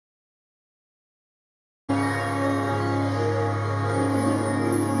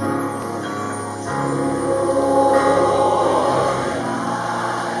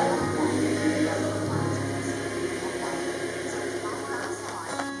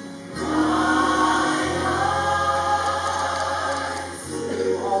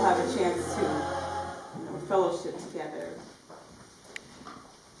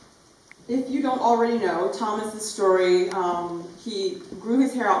already know Thomas's story. He grew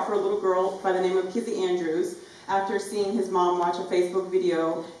his hair out for a little girl by the name of Kizzy Andrews after seeing his mom watch a Facebook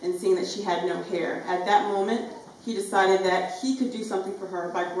video and seeing that she had no hair. At that moment, he decided that he could do something for her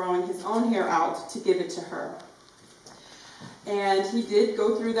by growing his own hair out to give it to her. And he did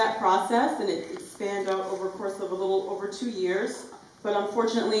go through that process, and it spanned out over a course of a little over 2 years. But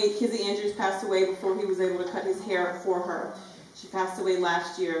unfortunately, Kizzy Andrews passed away before he was able to cut his hair for her. She passed away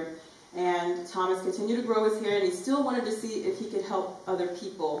last year. And Thomas continued to grow his hair, and he still wanted to see if he could help other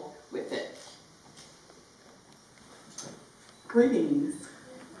people with it. Greetings.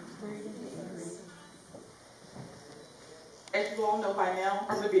 As you all know by now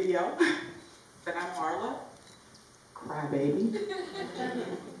from the video, that I'm Marla, crybaby,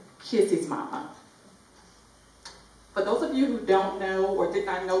 Kizzy's mama. For those of you who don't know or did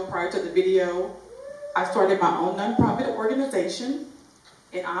not know prior to the video, I started my own nonprofit organization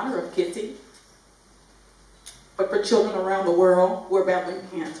in honor of Kizzy, but for children around the world who are battling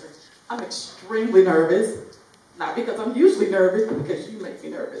cancer. I'm extremely nervous, not because I'm usually nervous, but because you make me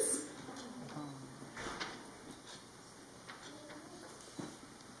nervous.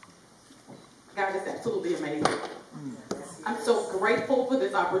 God is absolutely amazing. I'm so grateful for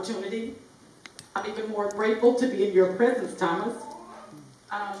this opportunity. I'm even more grateful to be in your presence, Thomas.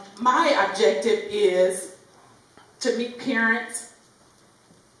 My objective is to meet parents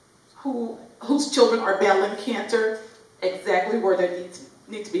whose children are battling cancer exactly where they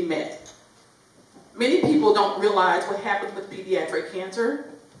need to be met. Many people don't realize what happens with pediatric cancer,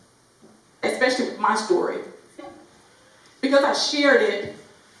 especially with my story. Because I shared it,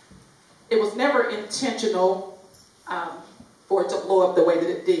 it was never intentional for it to blow up the way that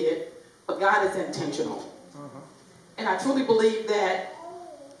it did, but God is intentional. And I truly believe that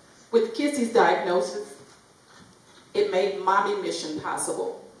with Kizzy's diagnosis, it made mommy mission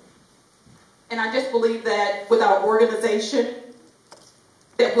possible. And I just believe that with our organization,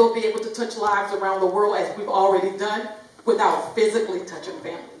 that we'll be able to touch lives around the world as we've already done without physically touching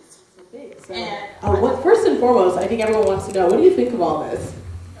families. Okay, so, first and foremost, I think everyone wants to know, what do you think of all this?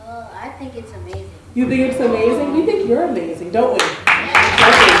 I think it's amazing. You think it's amazing? We think you're amazing, don't we?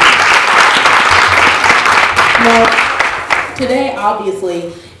 Now, today,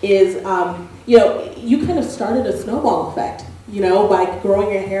 obviously, is, you know, you kind of started a snowball effect, you know, by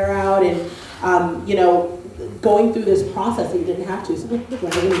growing your hair out and, you know, going through this process that you didn't have to. So when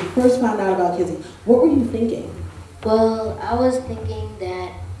you first found out about Kizzy, what were you thinking? Well, I was thinking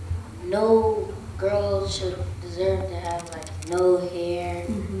that no girl should deserve to have like no hair.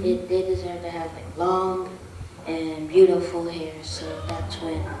 They deserve to have like long and beautiful hair. So that's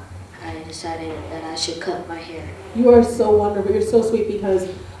when I decided that I should cut my hair. You are so wonderful. You're so sweet because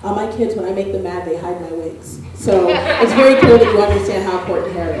my kids, when I make them mad, they hide my wigs. So it's very clear that you understand how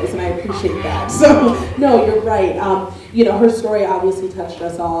important hair is, and I appreciate that. So no, you're right. You know, her story obviously touched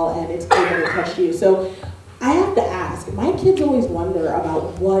us all, and it's clear that it touched you. So I have to ask, my kids always wonder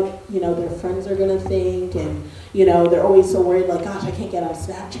about what, you know, their friends are going to think, and, you know, they're always so worried, like, gosh, I can't get on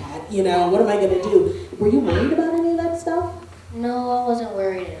Snapchat, you know, what am I going to do? Were you worried about any of that stuff? No, I wasn't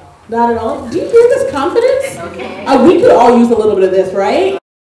worried at all. Not at all? Do you hear this confidence? Okay. We could all use a little bit of this, right?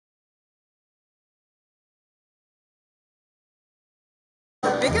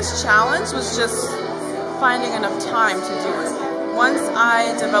 The biggest challenge was just finding enough time to do it. Once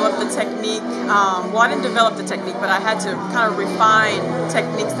I developed the technique, well, I didn't develop the technique, but I had to kind of refine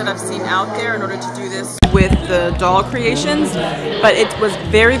techniques that I've seen out there in order to do this with the doll creations, but it was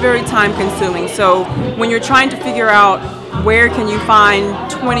very, very time consuming. So when you're trying to figure out where can you find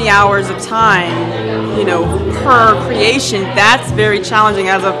 20 hours of time, you know, per creation, that's very challenging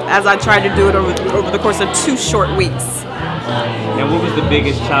as I tried to do it over the course of 2 short weeks. And what was the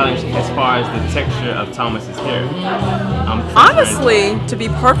biggest challenge as far as the texture of Thomas's hair? Honestly, to be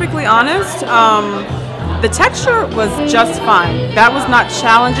perfectly honest, the texture was just fine. That was not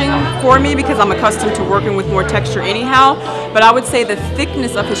challenging for me because I'm accustomed to working with more texture anyhow, but I would say the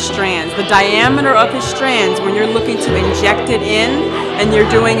thickness of his strands, the diameter of his strands, when you're looking to inject it in and you're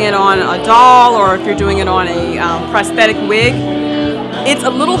doing it on a doll or if you're doing it on a prosthetic wig, it's a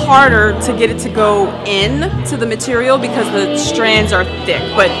little harder to get it to go in to the material because the strands are thick,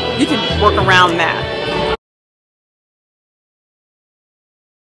 but you can work around that.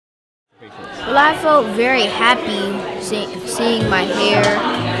 Well, I felt very happy seeing my hair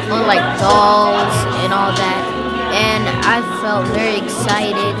on like dolls and all that, and I felt very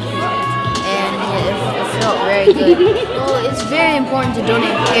excited, and it felt very good. Well, it's very important to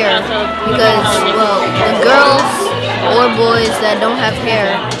donate hair because, well, the girls or boys that don't have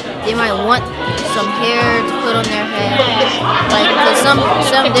hair, they might want some hair to put on their head. Like, cause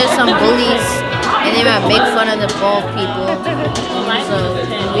there's some bullies and they might make fun of the bald people. So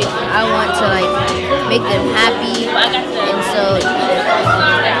I want to like make them happy, and so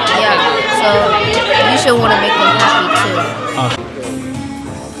yeah. So you should want to make them happy too.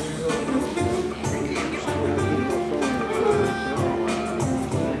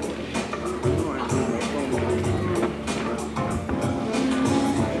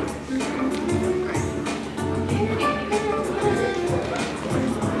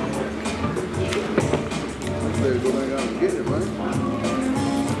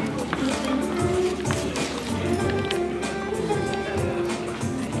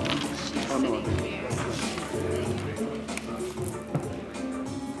 Oh, no.